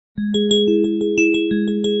Teman,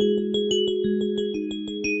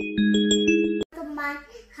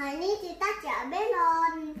 hari ini kita jak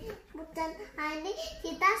belon. Bukan, hari ini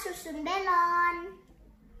kita susun belon.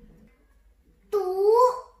 Dua,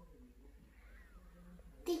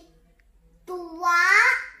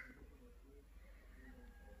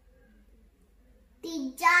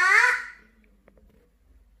 tiga,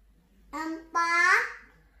 empat,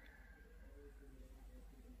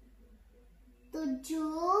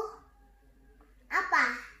 tujuh,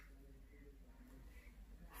 apa?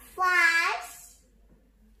 Five.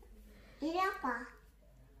 Ini apa?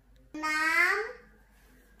 6.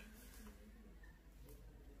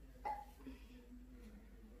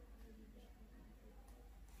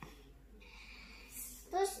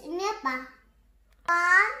 Terus ini apa?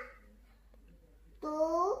 1,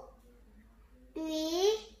 2,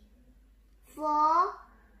 3, 4,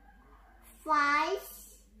 5,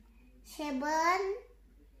 7, 6,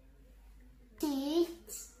 8,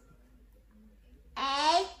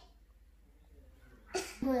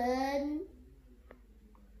 7,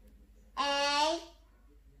 8,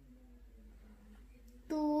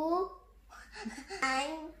 2,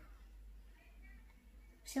 9,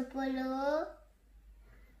 10,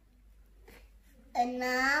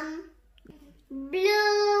 6,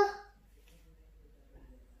 blue,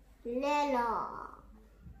 yellow,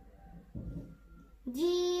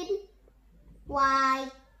 green,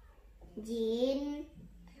 white, green,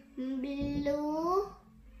 blue,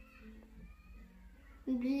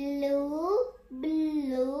 blue,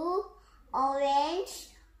 blue,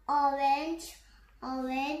 orange, orange,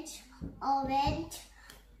 orange, orange,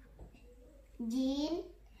 green,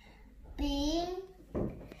 pink,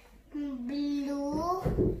 blue,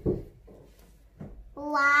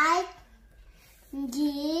 white,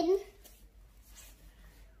 green,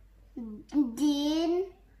 green,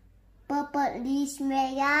 purplish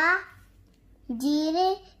merah,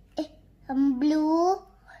 green, blue,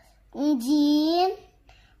 green,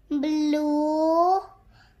 blue,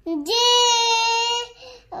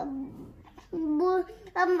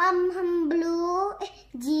 blue,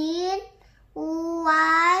 green,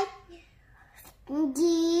 white,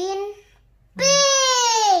 green,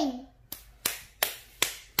 pink.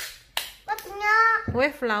 Maksudnya?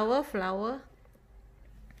 Weh, flower.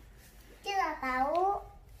 Tidak tahu.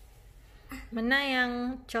 Mana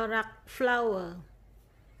yang corak flower?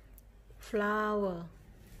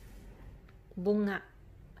 Bunga.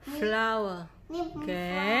 Flower.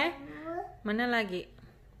 Oke. Mana lagi?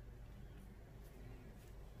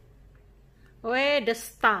 Weh, the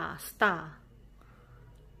star.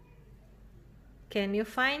 Can you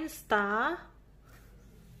find star?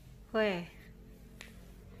 Weh.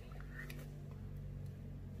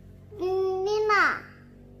 Nina.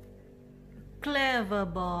 Clever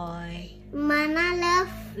boy. Mana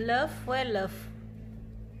love? Love, where love?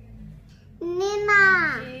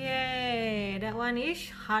 Nina. Yeah, that one is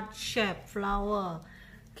heart-shaped flower.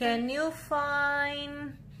 Can you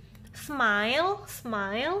find smile?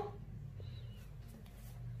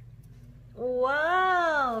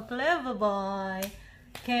 Wow, clever boy.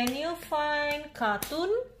 Can you find cartoon?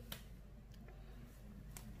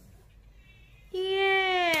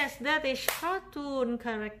 Yes, that is cartoon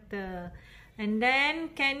character. And then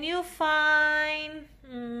can you find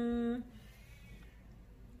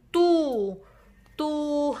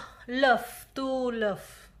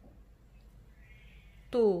love?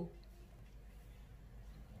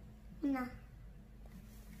 Nah.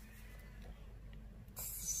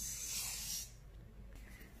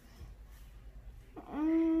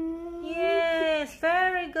 Yes,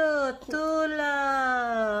 very good. To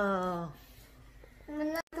love.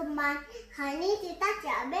 Teman, hari ini kita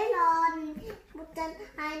jak belon. Bukan,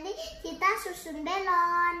 hari ini kita susun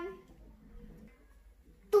belon.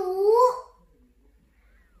 Dua,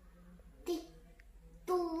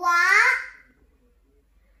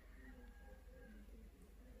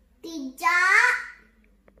 tiga,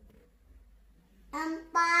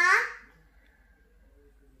 empat,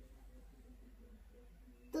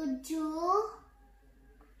 tujuh,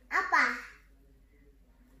 apa?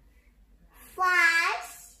 Five.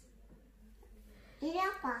 Ini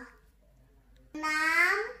apa? 6.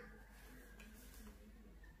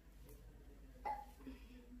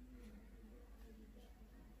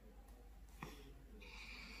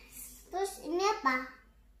 Terus ini apa?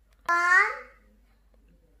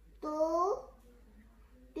 1, 2,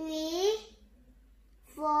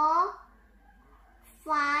 3, 4,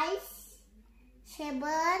 5,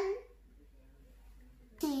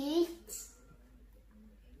 7,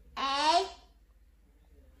 6, 8,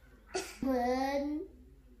 7, 8,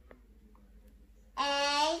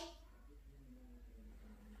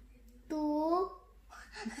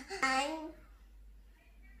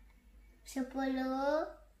 10, 6,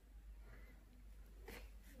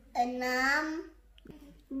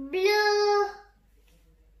 blue,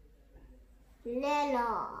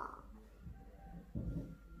 yellow,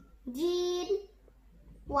 green,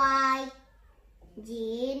 white,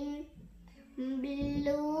 green,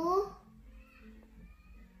 blue,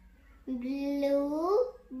 blue,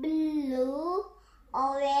 blue,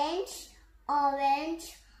 orange,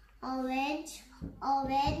 orange, orange,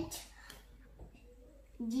 orange,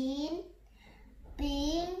 green,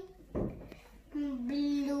 pink,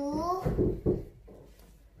 blue,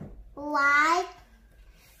 white,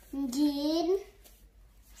 green,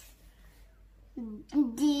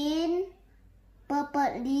 green,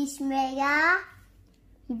 purplish merah,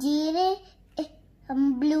 green,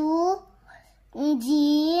 blue,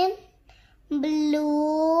 green,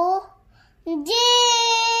 blue, green,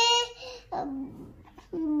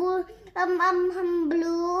 blue,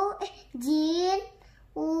 green,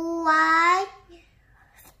 white,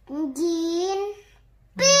 green,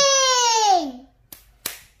 pink.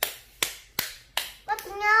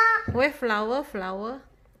 Katanya. Where flower?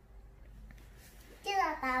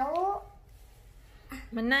 Tidak tahu.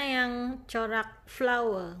 Mana yang corak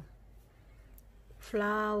flower?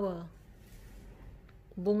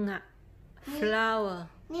 Bunga.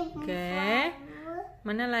 Flower. Ini Okay.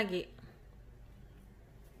 Mana lagi?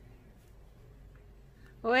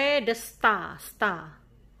 Where the star?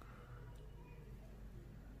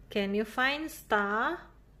 Can you find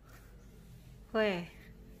star? Where?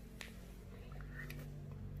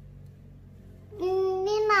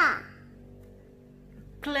 Nina.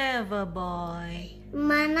 Clever boy.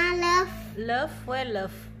 Mana love? Love? Where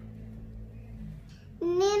love?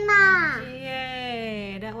 Nina.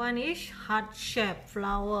 Yay! That one is heart-shaped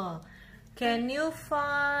flower. Can you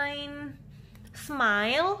find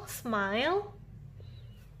smile?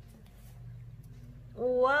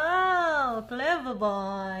 Wow! Clever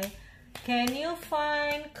boy. Can you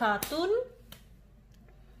find cartoon?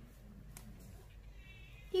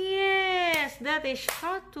 Yes, that is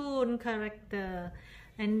cartoon character.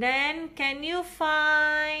 And then can you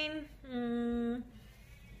find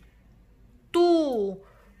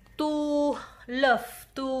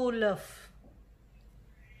love.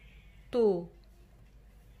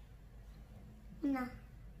 Nah.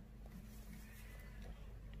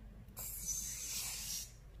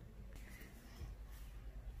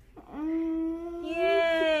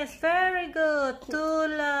 Yes, very good. To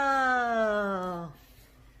love.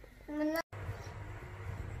 Mana?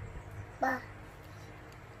 Bah.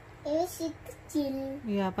 Ini si kecil.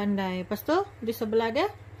 Ya, pandai. Lepas tu di sebelah dia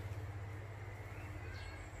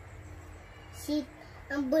Si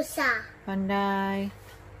besar. pandai.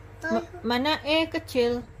 Mana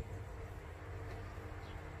kecil?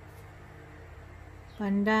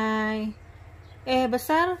 Pandai.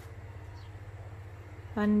 Besar?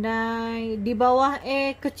 Pandai. Di bawah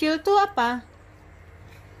kecil tu apa?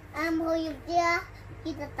 Huruf dia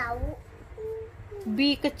kita tahu.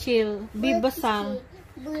 B kecil, B besar.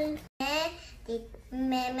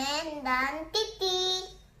 Memen dan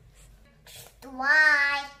titik.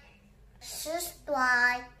 White.